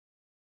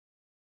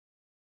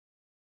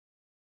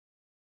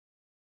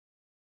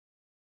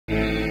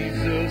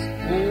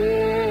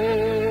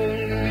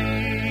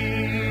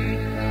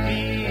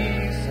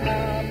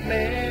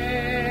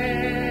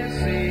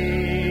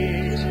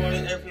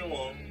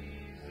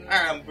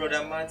I am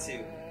Brother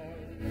Matthew.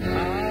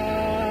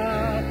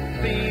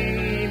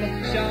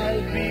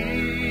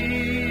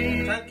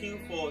 Thank you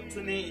for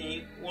tuning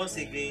in once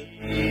again.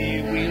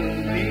 He will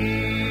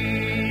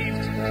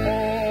lift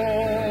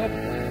up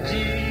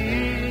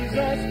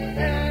Jesus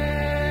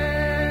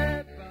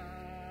ever.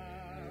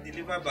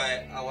 Delivered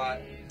by our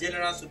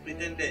General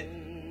Superintendent,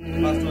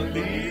 Pastor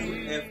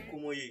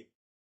Kumuyi.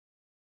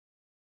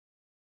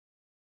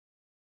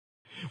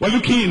 We're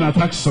looking at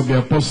Acts of the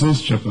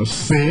Apostles chapter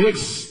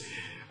 6.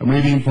 I'm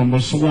reading from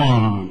verse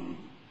 1.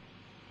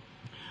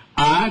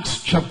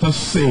 Acts chapter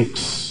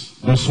 6,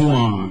 verse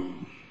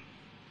 1.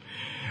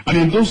 And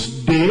in those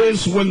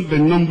days when the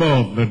number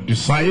of the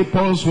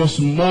disciples was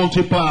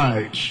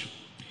multiplied,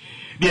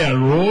 there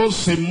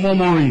arose a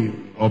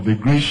murmuring of the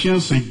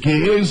Grecians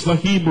against the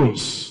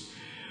Hebrews,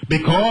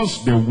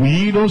 because the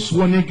widows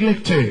were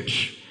neglected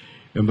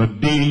in the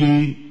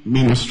daily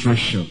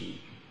ministration.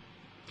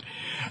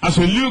 As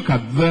we look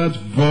at that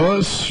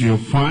verse, you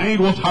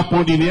find what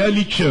happened in the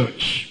early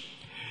church.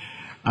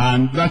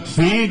 And that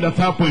thing that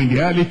happened in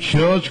the early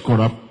church could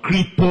have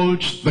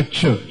crippled the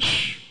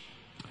church,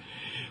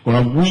 could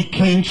have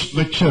weakened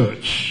the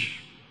church,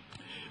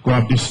 could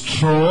have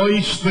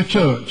destroyed the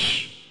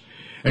church,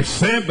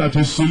 except that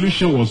a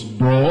solution was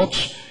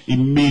brought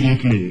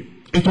immediately.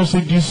 It was a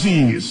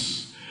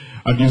disease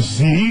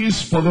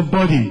for the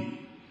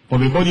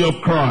body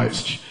of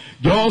Christ.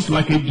 Just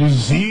like a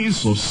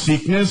disease or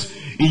sickness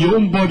in your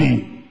own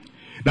body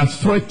that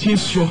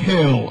threatens your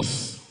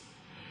health,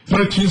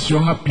 threatens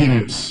your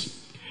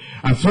happiness,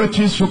 and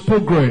threatens your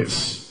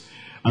progress,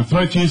 and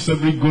threatens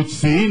every good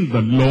thing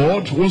the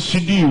Lord wants to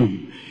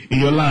do in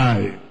your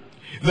life.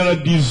 There are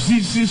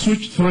diseases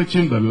which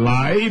threaten the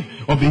life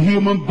of the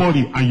human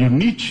body, and you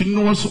need to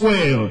know as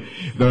well,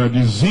 there are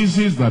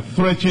diseases that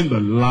threaten the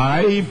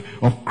life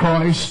of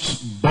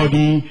Christ's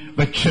body,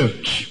 the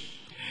church.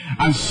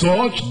 And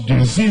such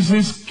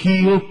diseases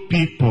kill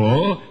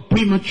people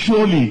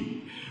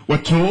prematurely.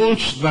 We're told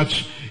that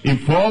in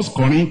 1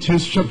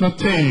 Corinthians chapter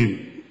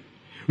 10,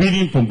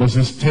 reading from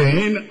verses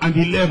 10 and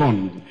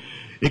 11,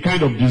 a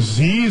kind of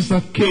disease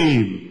that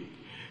came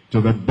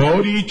to the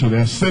body, to the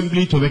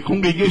assembly, to the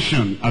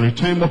congregation at the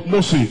time of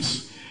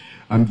Moses.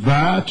 And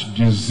that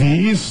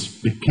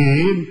disease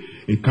became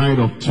a kind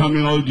of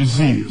terminal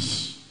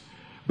disease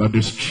that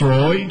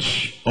destroyed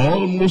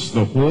almost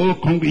the whole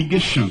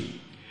congregation.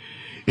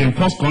 In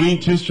 1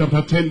 Corinthians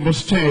chapter 10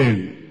 verse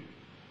 10,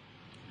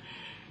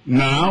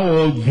 now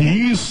all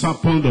these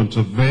happened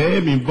unto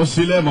them in verse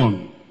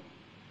 11.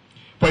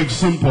 For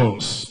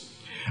examples,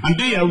 and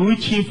they are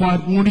written for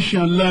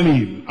admonition and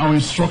learning, our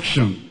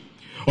instruction,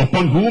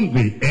 upon whom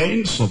the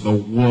ends of the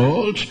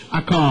world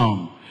are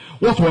come.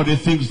 What were the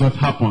things that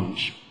happened?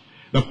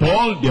 That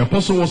Paul, the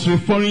apostle, was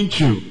referring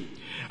to.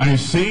 And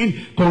he's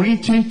saying,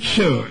 Corinthian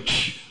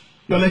church,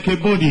 you're like a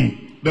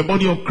body, the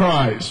body of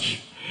Christ.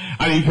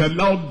 And if you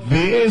allow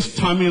this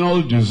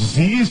terminal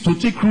disease to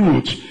take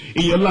root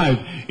in your life,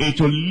 it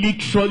will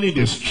literally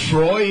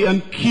destroy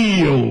and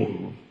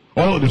kill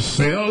all the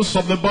cells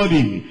of the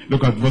body.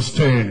 Look at verse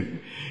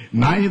 10.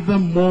 Neither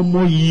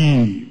murmur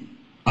ye,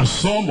 as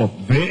some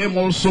of them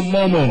also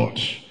murmured,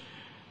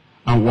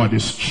 and were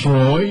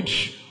destroyed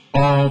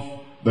of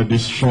the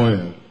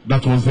destroyer.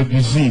 That was the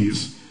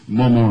disease,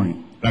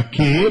 murmuring, that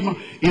came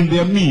in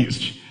their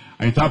midst.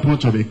 And it happened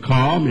to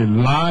become a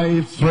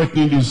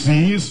life-threatening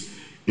disease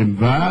in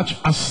that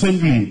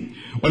assembly.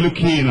 We're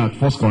looking at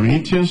 1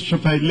 Corinthians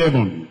chapter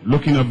 11,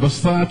 looking at verse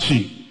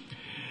 30.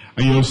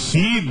 And you'll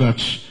see that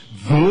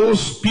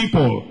those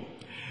people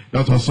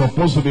that are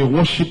supposed to be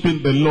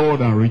worshiping the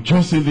Lord and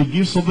rejoicing in the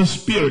gifts of the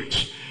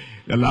Spirit,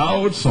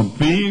 allowed some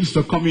things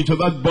to come into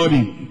that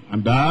body,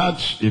 and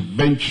that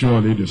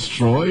eventually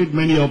destroyed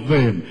many of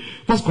them.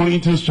 1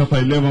 Corinthians chapter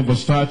 11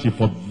 verse 30,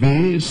 for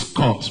this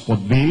cause, for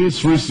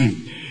this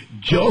reason,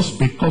 just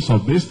because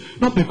of this,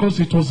 not because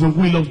it was the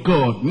will of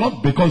God,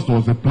 not because it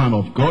was the plan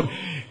of God,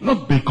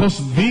 not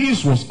because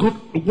this was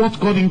what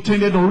God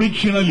intended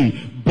originally,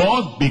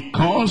 but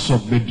because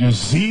of the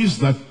disease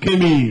that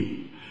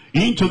came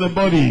into the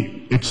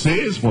body. It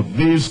says, for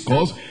this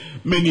cause,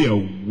 many are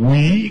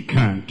weak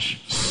and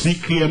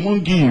sickly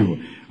among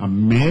you,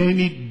 and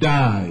many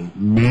die,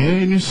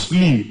 many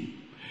sleep.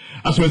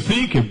 As we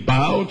think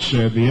about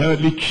the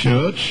early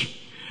church,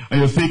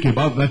 and you think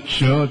about that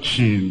church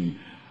in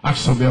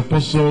Acts of the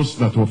Apostles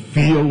that were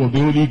filled with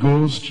the Holy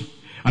Ghost,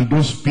 and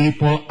those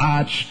people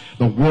had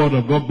the word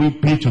of God being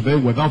paid to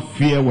them without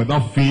fear,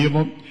 without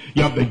favor.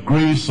 You have the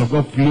grace of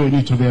God flowing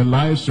into their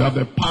lives. You have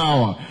the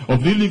power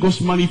of the Holy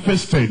Ghost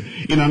manifested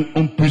in an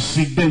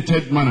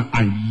unprecedented manner.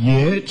 And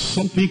yet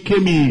something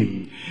came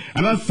in.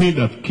 And that thing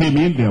that came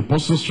in, the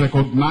apostles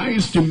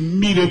recognized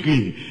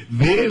immediately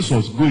this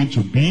was going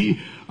to be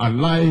a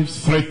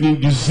life-threatening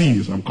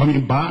disease. I'm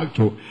coming back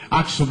to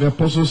Acts of the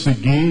Apostles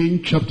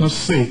again, chapter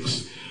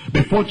 6.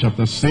 Before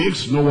chapter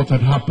 6, know what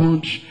had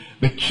happened?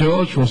 The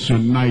church was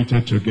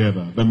united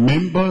together. The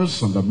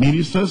members and the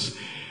ministers,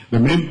 The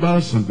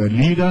members and the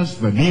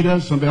leaders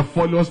and their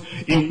followers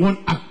in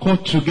one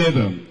accord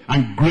together.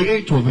 And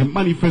great was the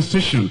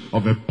manifestation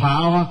of the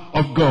power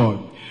of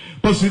God.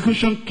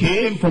 Persecution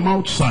came from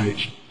outside.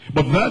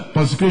 But that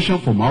persecution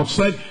from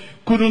outside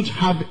couldn't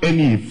have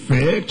any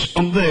effect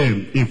on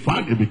them. In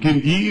fact, it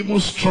became even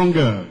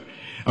stronger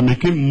and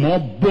became more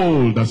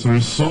bold as a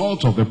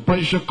result of the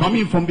pressure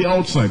coming from the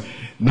outside.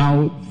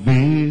 Now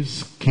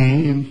this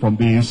came from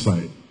the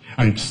inside.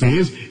 And it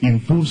says,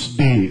 in those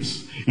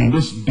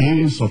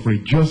days of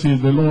rejoicing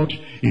in the Lord,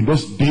 in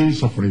those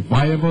days of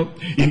revival,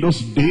 in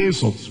those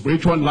days of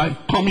spiritual life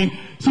coming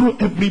through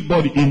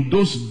everybody, in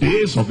those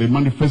days of the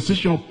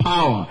manifestation of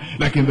power,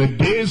 like in the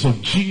days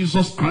of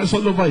Jesus Christ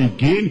all over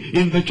again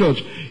in the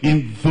church.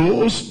 In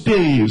those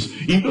days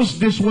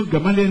when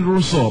Gamaliel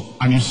rose up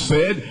and he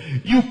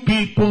said, you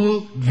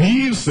people,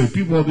 these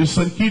people of the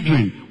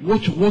Sanhedrin,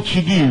 what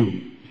should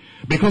you?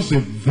 Because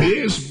if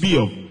this be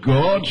of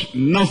God,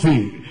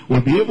 nothing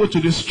will be able to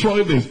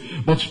destroy this.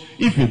 But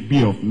if it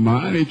be of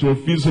man, it will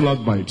fizzle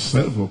out by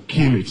itself, or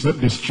kill itself,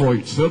 destroy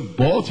itself.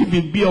 But if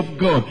it be of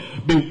God,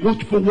 be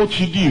watchful what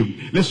you do,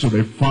 lest you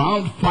be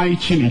found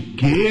fighting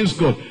against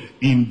God.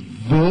 In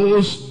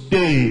those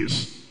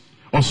days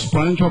of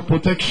spiritual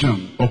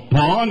protection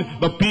upon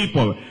the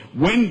people,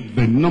 when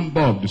the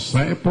number of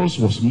disciples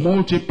was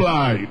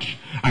multiplied,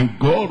 and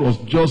God was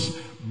just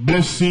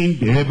blessing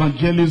the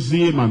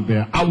evangelism and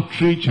their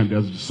outreach and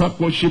their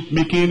discipleship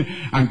making,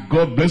 and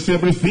God bless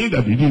everything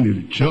that they did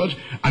in the church,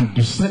 and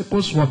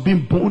disciples were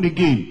being born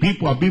again,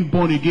 people are being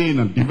born again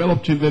and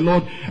developed in the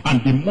Lord,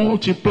 and they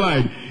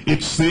multiplied.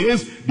 It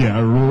says there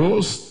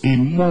arose a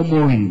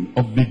murmuring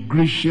of the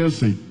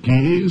Grecians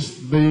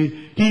against the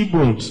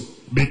Hebrews,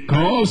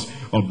 because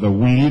of the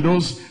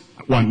widows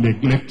were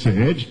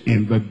neglected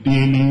in the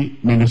daily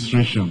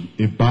ministration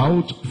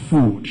about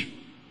food,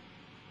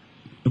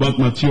 about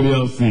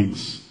material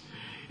things,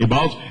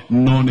 about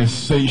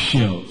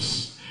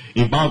non-essentials,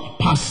 about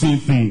passing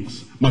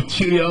things,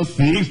 material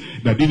things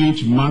that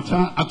didn't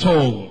matter at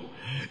all.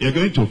 You're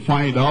going to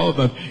find out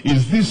that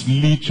it's these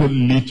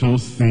little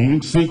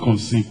things,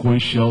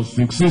 inconsequential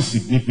things,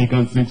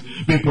 insignificant things,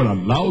 people are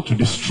allowed to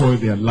destroy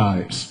their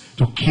lives,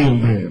 to kill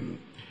them,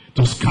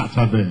 to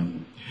scatter them,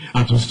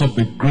 and to stop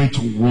the great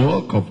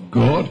work of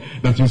God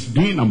that is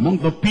doing among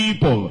the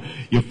people.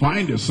 You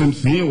find the same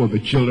thing with the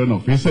children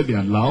of Israel. They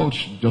allowed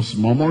just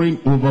murmuring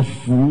over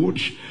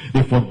food.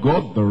 They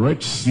forgot the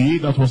Red Sea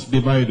that was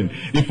divided.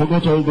 They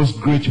forgot all those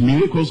great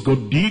miracles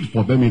God did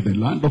for them in the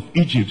land of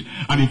Egypt.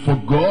 And they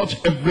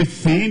forgot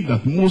everything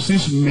that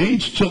Moses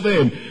made to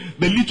them.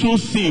 The little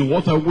thing,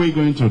 what are we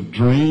going to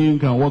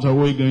drink and what are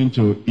we going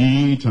to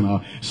eat, and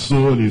our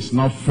soul is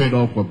not fed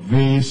up with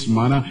this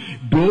manner.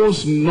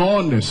 Those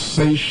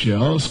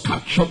non-essentials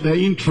captured their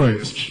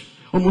interest,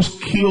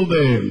 almost killed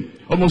them,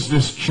 almost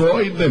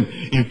destroyed them.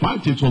 In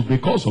fact, it was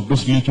because of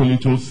those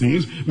little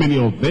things, many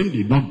of them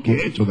did not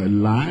get to the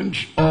land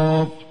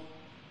of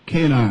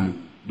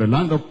Canaan, the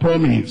land of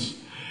promise.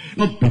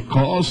 Not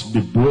because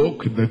they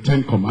broke the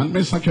 10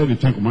 Commandments. Actually,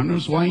 the 10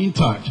 Commandments were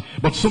intact.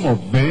 But some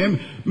of them,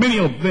 many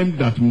of them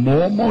that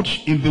murmured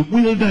in the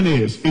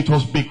wilderness, it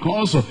was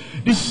because of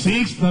these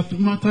things that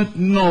mattered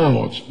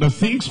not. The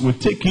things we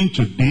take in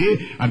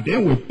today and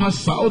then we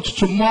pass out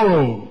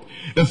tomorrow.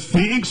 The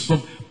things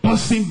of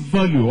passing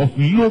value, of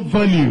low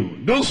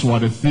value. Those were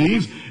the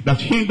things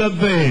that hindered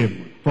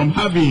them from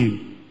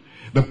having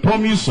the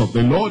promise of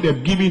the Lord they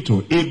have given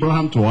to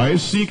Abraham, to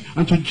Isaac,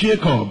 and to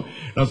Jacob.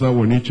 That's why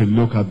we need to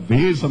look at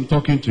this. I'm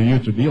talking to you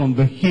today on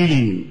the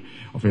healing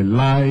of a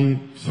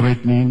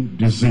life-threatening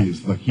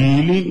disease. The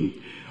healing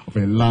of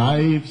a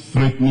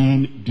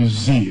life-threatening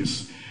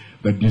disease.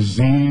 The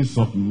disease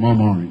of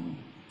murmuring.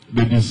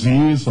 The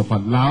disease of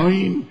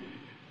allowing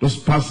those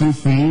passing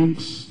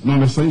things,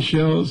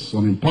 non-essentials,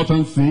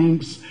 unimportant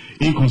things,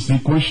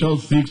 inconsequential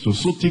things to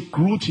so take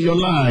root in your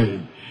life.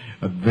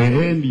 And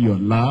then you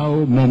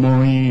allow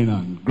murmuring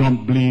and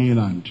grumbling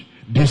and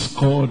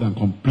discord and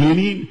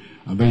complaining,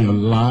 and then your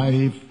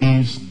life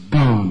is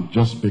gone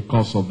just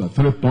because of the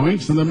 3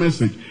 points in the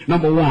message.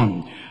 Number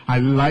one,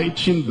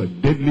 highlighting the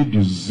deadly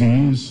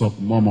disease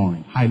of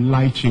murmuring.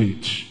 Highlighting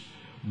it.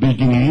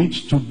 Bringing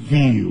it to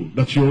view,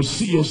 that you'll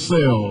see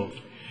yourself.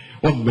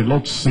 What the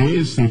Lord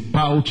says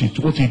about it,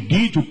 what He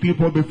did to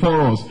people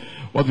before us,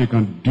 what He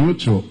can do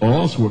to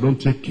us, we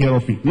don't take care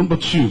of it. Number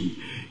two,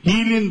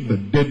 healing the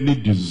deadly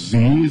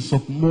disease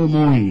of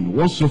murmuring.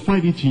 Once you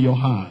find it in your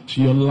heart,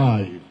 in your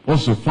life,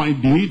 once you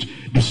find it,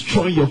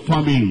 destroy your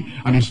family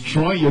and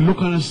destroy your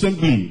local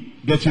assembly.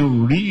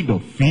 Getting rid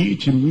of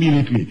it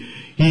immediately.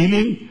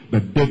 Healing the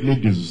deadly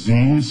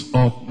disease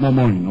of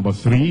murmuring. Number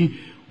three,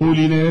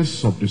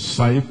 holiness of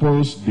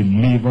disciples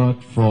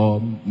delivered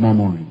from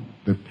murmuring.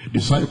 The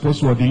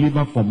disciples were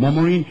delivered from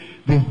murmuring,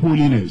 their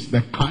holiness,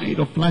 the kind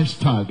of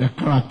lifestyle, their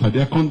character,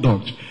 their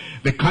conduct,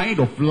 the kind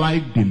of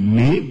life they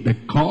lived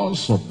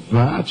because of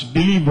that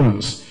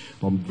deliverance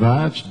from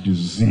that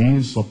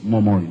disease of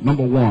murmuring.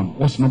 Number one.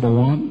 What's number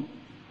one?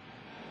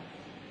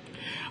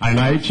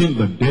 Highlighting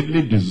the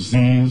deadly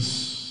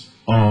disease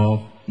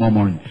of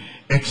murmuring.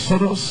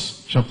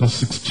 Exodus chapter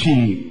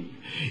 16.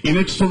 In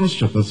Exodus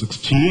chapter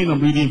 16,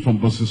 I'm reading from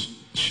verses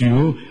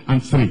 2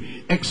 and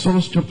 3.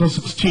 Exodus chapter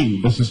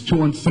 16, verses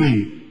 2 and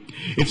 3.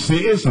 It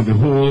says, and the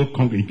whole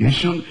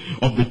congregation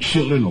of the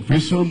children of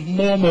Israel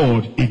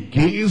murmured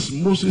against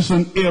Moses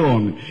and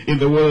Aaron in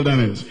the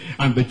wilderness.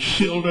 And the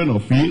children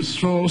of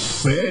Israel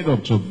said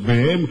unto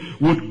them,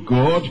 would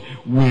God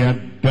we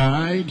had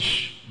died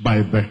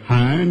by the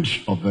hand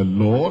of the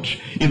Lord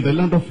in the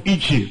land of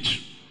Egypt,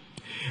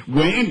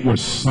 when we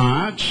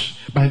sat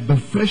by the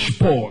flesh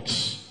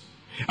pots,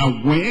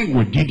 and when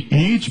we did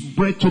eat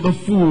bread to the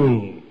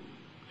full.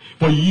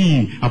 For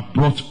ye have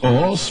brought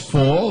us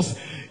forth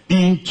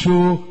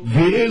into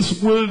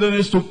this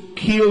wilderness to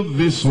kill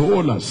this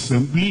whole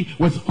assembly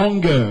with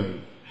hunger.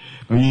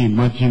 Can you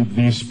imagine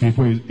these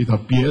people? It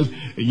appears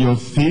you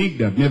think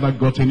they've never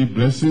got any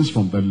blessings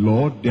from the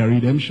Lord. Their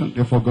redemption,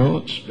 they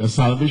forgot. Their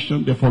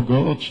salvation, they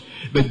forgot.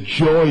 The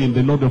joy in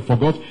the Lord, they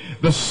forgot.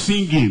 The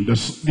singing,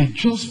 they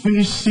just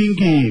finished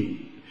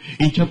singing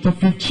in chapter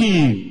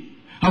 15.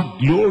 How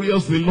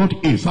glorious the Lord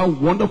is, how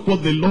wonderful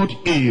the Lord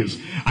is.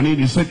 And then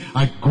he said,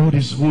 our God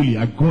is holy,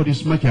 our God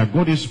is mighty, our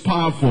God is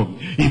powerful.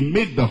 He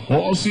made the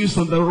horses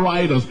and the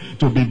riders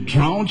to be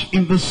drowned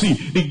in the sea.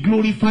 They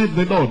glorified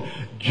the Lord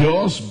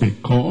just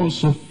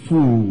because of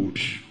food,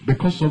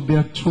 because of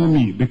their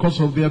tummy, because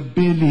of their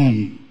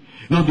belly.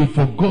 Now they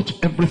forgot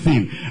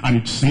everything. And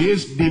it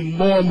says they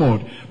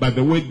murmured. By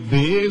the way,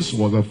 this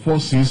was the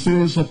first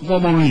instance of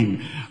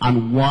murmuring.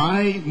 And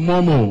why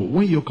murmur?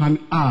 When you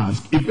can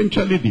ask.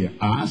 Eventually they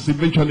asked.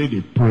 Eventually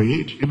they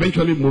prayed.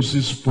 Eventually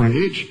Moses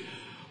prayed.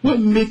 Why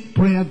make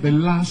prayer the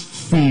last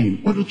thing?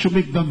 Why don't you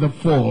make that the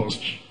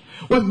first?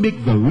 Why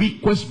make the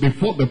request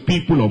before the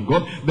people of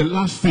God the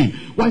last thing?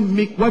 Why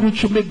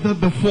don't you make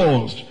that the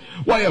first?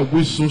 Why are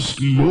we so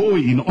slow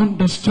in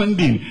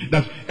understanding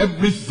that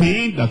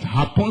everything that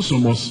happens we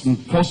must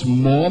first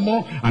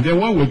murmur, and then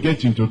when we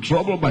get into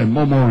trouble by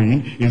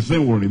murmuring, is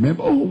then we'll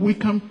remember, oh, we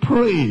can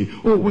pray,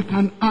 oh, we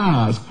can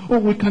ask, oh,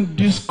 we can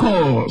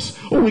discuss,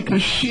 oh, we can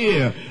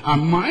share our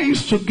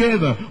minds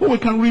together, oh, we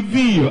can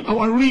reveal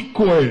our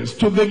requests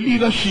to the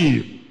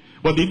leadership.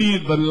 But they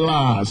did the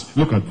last.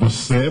 Look at verse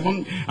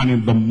 7. And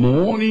in the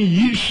morning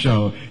ye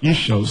shall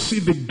see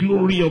the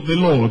glory of the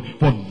Lord.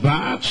 For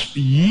that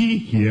ye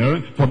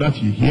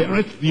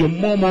heareth your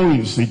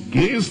murmurings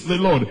against the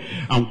Lord.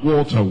 And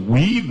what are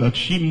we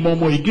that ye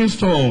murmur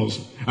against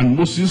us? And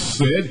Moses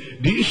said,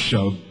 this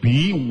shall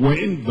be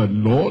when the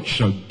Lord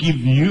shall give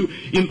you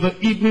in the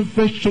evening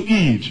flesh to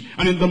eat,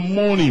 and in the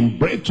morning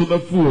bread to the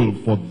full.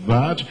 For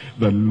that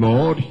the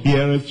Lord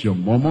heareth your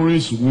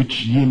murmurings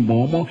which ye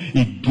murmur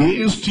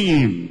against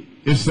him.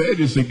 He said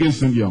it's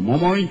against him you are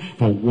murmuring.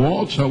 For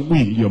what are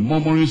we? Your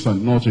murmurings are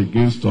not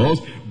against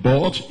us,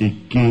 but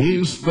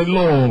against the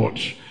Lord.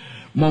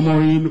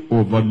 Murmuring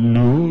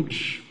overlooked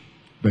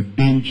the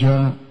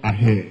danger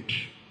ahead.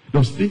 There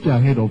was danger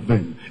ahead of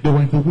them. They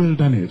were in the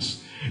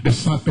wilderness. The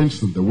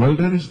serpents in the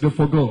wilderness, they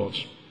forgot.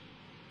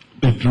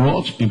 The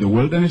drought in the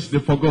wilderness, they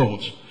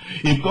forgot.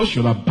 If God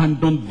should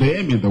abandon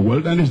them in the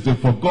wilderness, they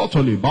forgot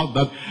all about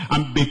that.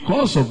 And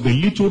because of the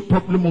little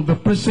problem of the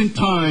present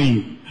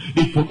time,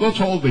 they forgot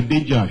all the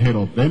danger ahead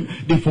of them.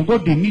 They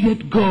forgot they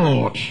needed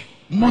God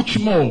much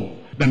more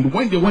than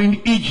when they were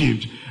in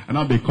Egypt. And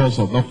now because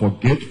of that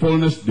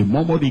forgetfulness, they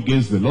murmured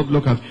against the Lord.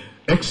 Look at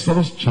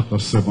Exodus chapter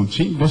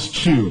 17 verse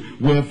 2.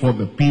 Wherefore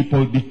the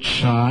people did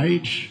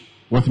chide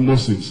with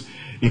Moses.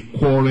 They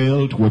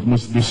quarreled with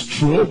Moses. They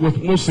strove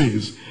with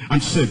Moses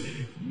and said,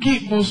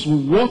 give us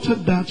water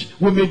that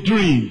we may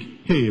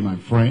drink. Hey, my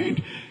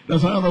friend,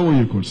 there's another way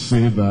you could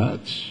say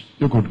that.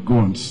 You could go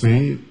and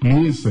say,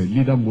 please,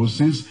 leader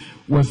Moses,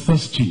 we're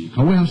thirsty.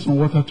 Can we have some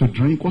water to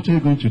drink? What are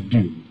you going to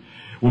do?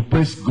 We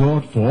praise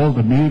God for all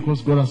the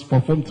miracles God has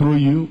performed through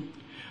you.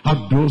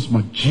 How those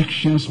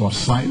magicians were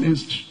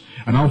silenced,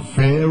 and how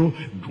Pharaoh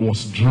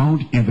was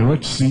drowned in the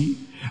Red Sea.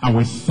 And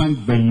we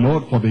thank the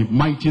Lord for the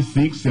mighty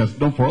things he has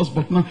done for us.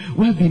 But now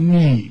we have a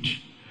need.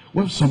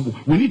 We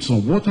need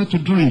some water to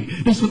drink.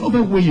 There's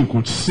another way you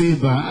could say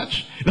that.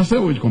 That's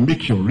how you can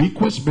make your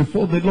request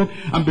before the Lord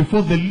and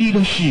before the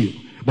leadership.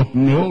 But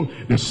no,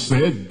 they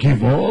said,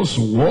 give us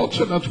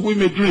water that we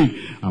may drink.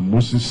 And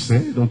Moses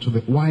said unto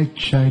them, why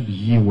chide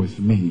ye with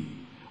me?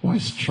 Why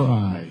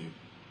strive?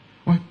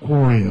 Why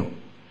quarrel?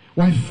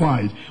 Why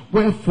fight?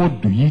 Wherefore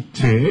do ye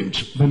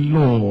tempt the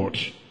Lord?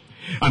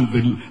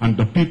 And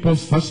the people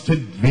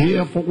thirsted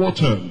there for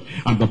water.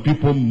 And the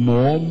people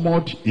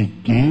murmured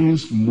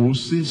against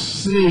Moses,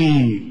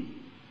 saying,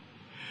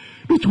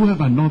 don't we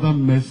have another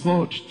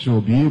method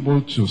to be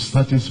able to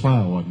satisfy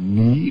our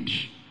need?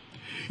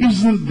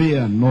 Isn't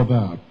there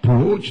another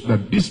approach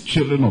that these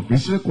children of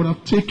Israel could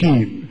have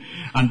taken,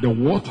 and the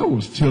water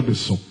will still be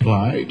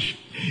supplied?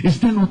 Is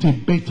there not a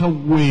better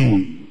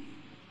way?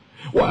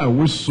 Why are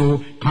we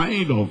so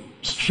kind of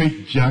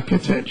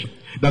straitjacketed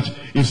that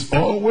it's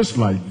always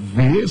like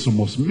this? We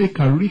must make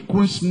a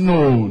request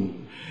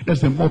known.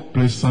 There's a more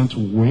pleasant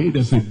way.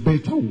 There's a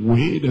better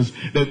way.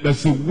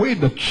 There's a way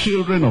the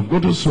children of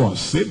God, those who are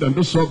saved and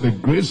those who have the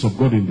grace of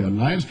God in their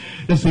lives,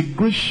 there's a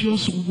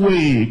gracious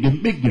way. They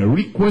make their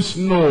request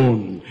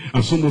known.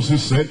 And so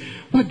Moses said,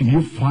 why do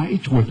you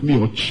fight with me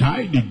or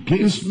chide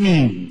against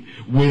me?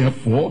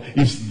 Wherefore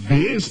is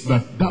this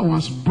that thou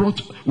hast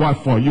brought,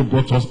 wherefore you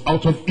brought us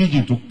out of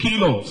Egypt to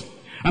kill us,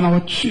 and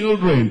our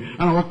children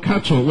and our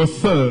cattle with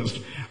thirst.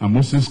 And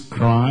Moses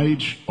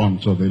cried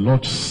unto the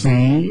Lord,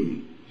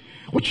 saying,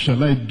 what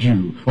shall I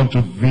do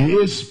unto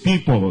these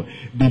people?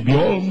 They be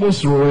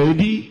almost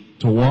ready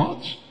to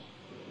what?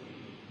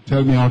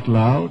 Tell me out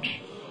loud.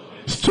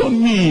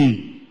 Stone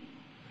me.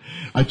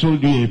 I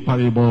told you a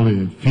parable,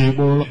 a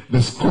fable.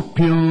 The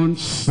scorpion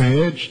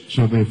said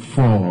to the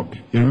frog.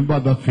 You remember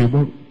that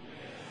fable?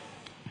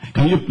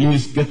 Can you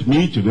please get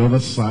me to the other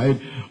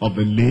side of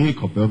the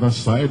lake, of the other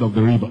side of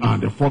the river?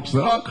 And the frog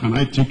said, how can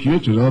I take you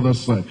to the other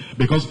side?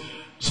 Because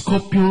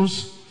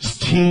scorpions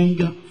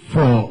sting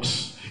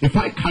frogs. If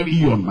I carry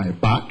you on my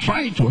back,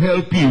 trying to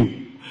help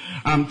you,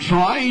 I'm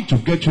trying to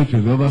get you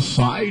to the other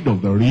side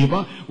of the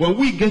river. When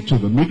we get to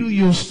the middle,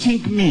 you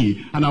sting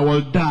me and I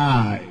will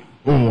die.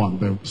 Oh, and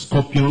the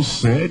scorpion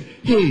said,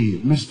 hey,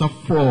 Mr.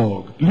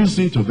 Frog,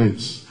 listen to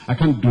this. I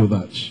can't do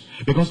that.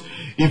 Because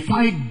if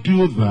I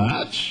do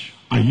that,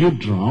 and you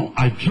drown,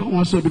 I drown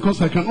myself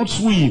because I cannot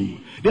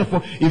swim.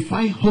 Therefore, if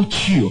I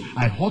hurt you,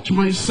 I hurt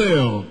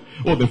myself.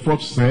 Oh, the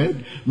frog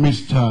said,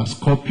 Mr.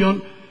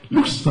 Scorpion,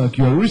 looks like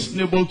you're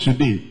reasonable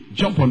today.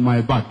 Jump on my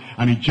back.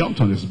 And he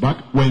jumped on his back.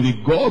 When he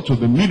got to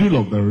the middle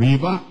of the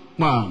river,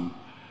 man,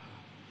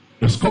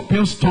 the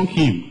scorpion stung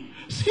him.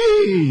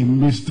 Hey,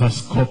 Mr.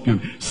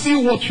 Scorpion,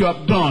 see what you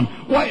have done.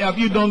 Why have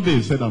you done this?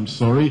 He said, I'm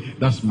sorry,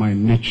 that's my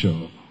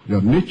nature.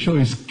 Your nature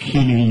is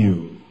killing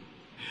you.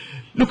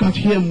 Look at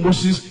here,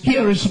 Moses.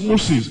 Here is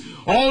Moses.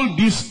 All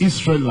these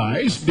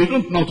Israelites, they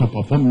don't know how to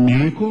perform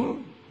miracle.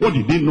 What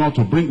did they know? How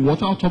to bring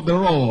water out of the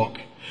rock?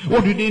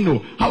 What did they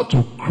know? How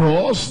to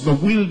cross the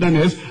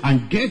wilderness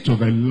and get to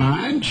the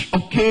land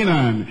of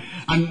Canaan.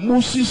 And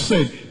Moses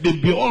said,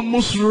 they'd be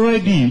almost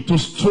ready to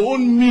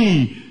stone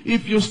me.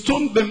 If you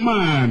stone the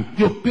man,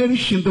 you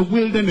perish in the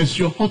wilderness,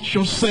 you hurt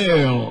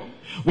yourself.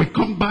 We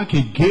come back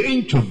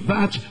again to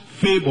that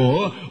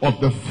fable of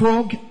the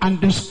frog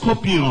and the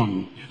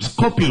scorpion.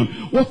 Scorpion,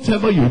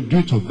 whatever you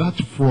do to that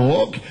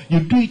frog, you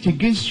do it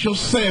against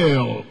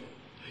yourself.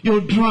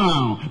 You'll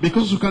drown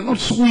because you cannot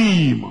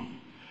swim.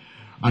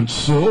 And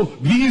so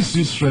these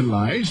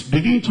Israelites,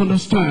 they didn't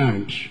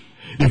understand.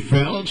 They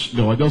felt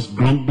they were just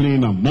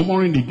grumbling and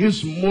murmuring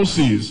against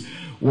Moses.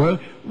 Well,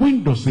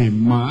 when does a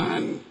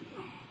man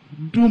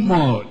do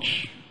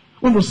much?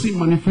 When does he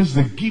manifest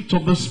the gift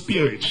of the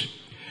Spirit?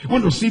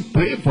 When does he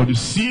pray for the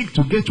sick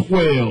to get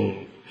well?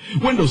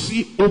 When does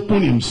he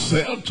open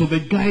himself to the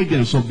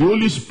guidance of the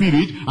Holy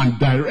Spirit and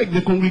direct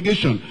the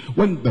congregation?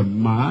 When the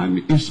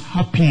man is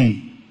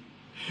happy.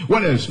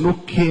 When there's no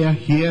care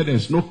here,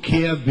 there's no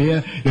care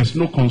there, there's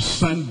no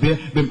concern there,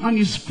 the man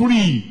is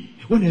free.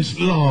 When there's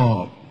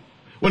love,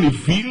 when he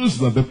feels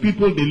that the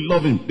people, they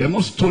love him, they're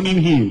not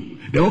stoning him,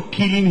 they're not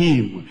killing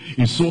him,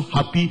 he's so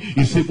happy,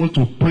 he's able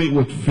to pray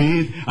with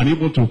faith, and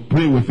able to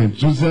pray with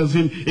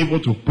enthusiasm, able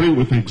to pray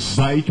with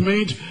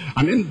excitement.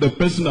 And then the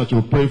person that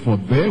you pray for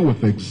there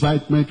with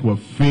excitement, with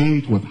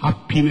faith, with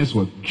happiness,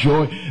 with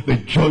joy, the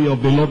joy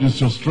of the Lord is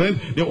your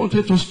strength, they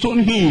wanted to stone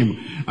him.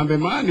 And the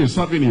man is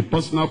having a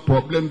personal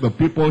problem. The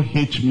people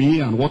hate me,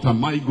 and what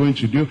am I going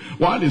to do?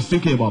 While he's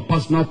thinking about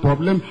personal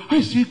problem, how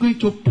is he going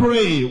to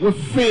pray with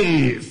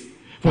faith?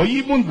 For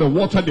even the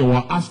water they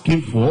were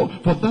asking for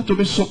that to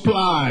be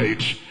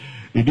supplied.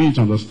 They didn't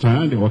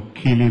understand. They were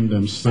killing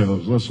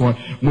themselves. That's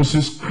why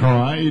Moses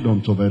cried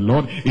unto the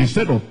Lord.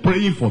 Instead of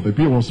praying for the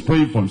people, he was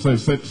praying for himself.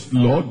 He said,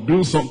 Lord,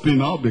 do something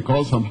now,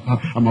 because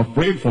I'm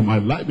afraid for my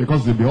life,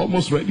 because they'll be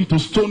almost ready to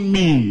stone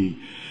me.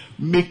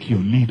 Make your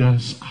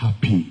leaders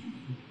happy,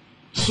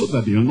 so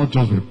that they'll not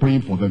just be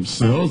praying for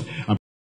themselves and